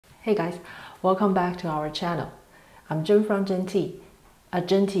Hey guys, welcome back to our channel. I'm Zhen from ZhenTea. At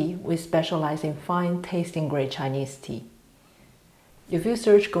ZhenTea, we specialize in fine tasting great Chinese tea. If you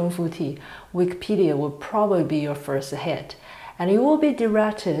search Gongfu Tea, Wikipedia will probably be your first hit, and you will be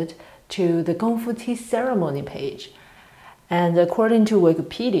directed to the Gongfu Tea Ceremony page. And according to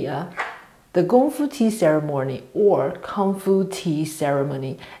Wikipedia, the Gongfu Tea Ceremony or Kungfu Tea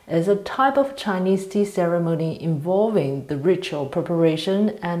Ceremony is a type of Chinese tea ceremony involving the ritual preparation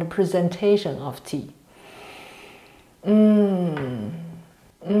and presentation of tea.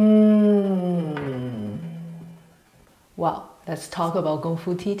 Well, let's talk about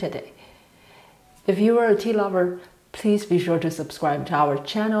Gongfu Tea today. If you are a tea lover, please be sure to subscribe to our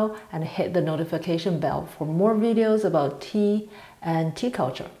channel and hit the notification bell for more videos about tea and tea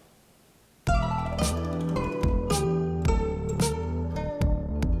culture.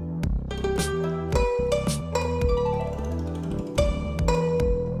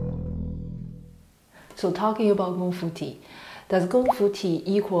 So talking about Gongfu Tea, does Gongfu Tea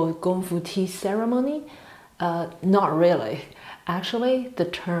equal Gongfu Tea Ceremony? Not really. Actually, the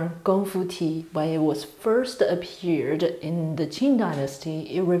term Gongfu Tea, when it was first appeared in the Qing Dynasty,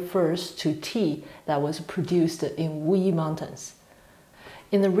 it refers to tea that was produced in Wuyi Mountains.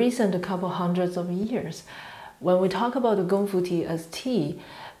 In the recent couple hundreds of years, when we talk about the Gongfu Tea as tea,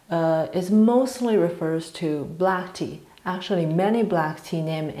 it mostly refers to black tea. Actually, many black tea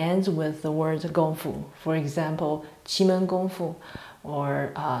name ends with the word Gongfu. For example, Qimeng Gongfu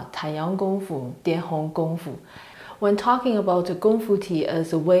or Taiyang Gongfu, Dianhong Gongfu. When talking about Gongfu tea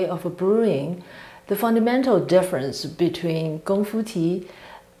as a way of brewing, the fundamental difference between Gongfu tea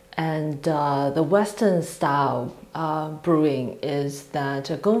and the Western style brewing is that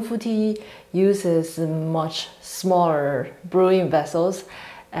Gongfu tea uses much smaller brewing vessels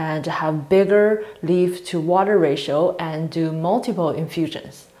and have bigger leaf to water ratio and do multiple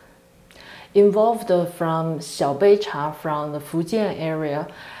infusions. Involved from Xiaobei cha from the Fujian area,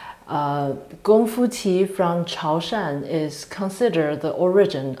 Gongfu tea from Chaoshan is considered the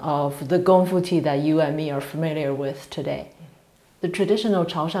origin of the Gongfu tea that you and me are familiar with today. The traditional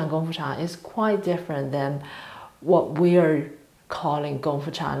Chaoshan Gongfu cha is quite different than what we are calling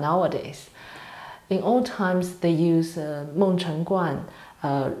Gongfu cha nowadays. In old times, they use Mengchen Guan,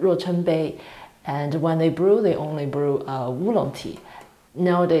 Ruochen Bei, and when they brew, they only brew oolong tea.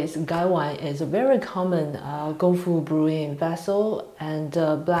 Nowadays, gaiwan is a very common Gongfu brewing vessel, and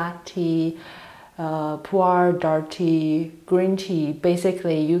black tea, pu'er, dark tea, green tea.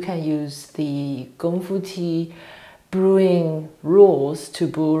 Basically, you can use the Gongfu tea brewing rules to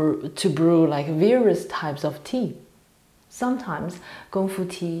brew like various types of tea. Sometimes Gongfu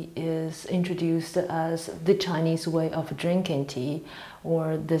tea is introduced as the Chinese way of drinking tea,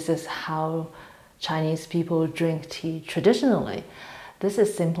 or this is how Chinese people drink tea traditionally. This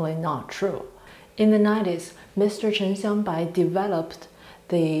is simply not true. In the 90s, Mr. Chen Xiangbai developed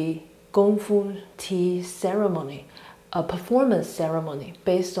the Gongfu Tea Ceremony, a performance ceremony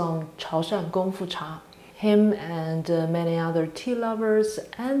based on Chaoshan Gongfu Cha. Him and many other tea lovers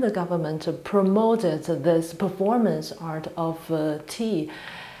and the government promoted this performance art of tea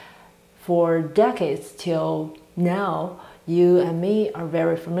for decades till now. You and me are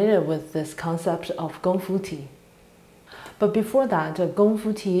very familiar with this concept of Gongfu tea. But before that,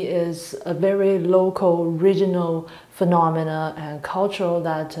 Gongfu tea is a very local, regional phenomena and cultural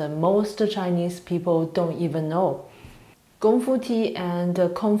that most Chinese people don't even know. Gongfu tea and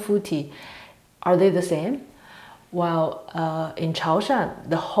Kungfu tea, are they the same? Well, in Chaoshan,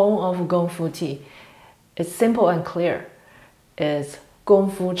 the home of Gongfu tea, it's simple and clear. It's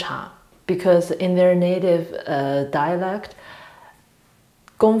Gongfu cha, because in their native dialect,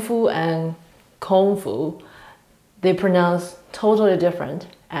 Gongfu and Kungfu, they pronounce totally different,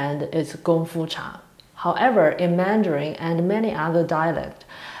 and it's Gongfu cha. However, in Mandarin and many other dialects,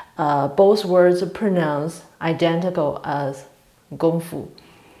 both words pronounce identical as Gongfu.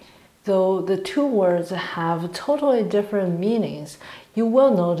 Though the two words have totally different meanings, you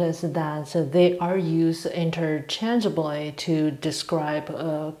will notice that they are used interchangeably to describe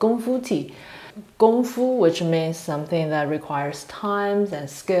Gongfu tea. Gongfu, which means something that requires time and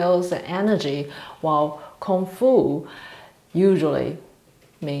skills and energy, while Kungfu usually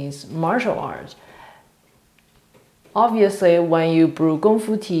means martial art. Obviously, when you brew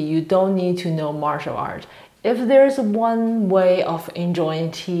Gongfu tea, you don't need to know martial art. If there's one way of enjoying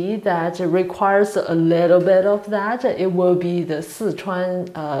tea that requires a little bit of that, it will be the Sichuan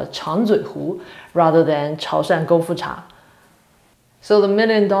Changzuihu rather than Chaoshan Gongfu cha. So the $1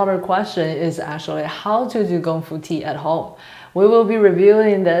 million question is actually how to do Gongfu tea at home. We will be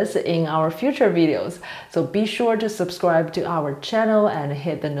reviewing this in our future videos, so be sure to subscribe to our channel and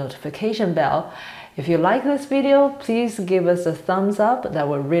hit the notification bell. If you like this video, please give us a thumbs up. That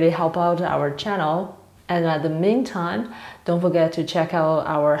will really help out our channel. And at the meantime, don't forget to check out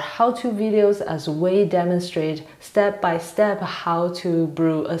our how-to videos as we demonstrate step by step how to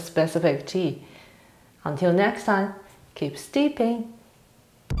brew a specific tea. Until next time, keep steeping.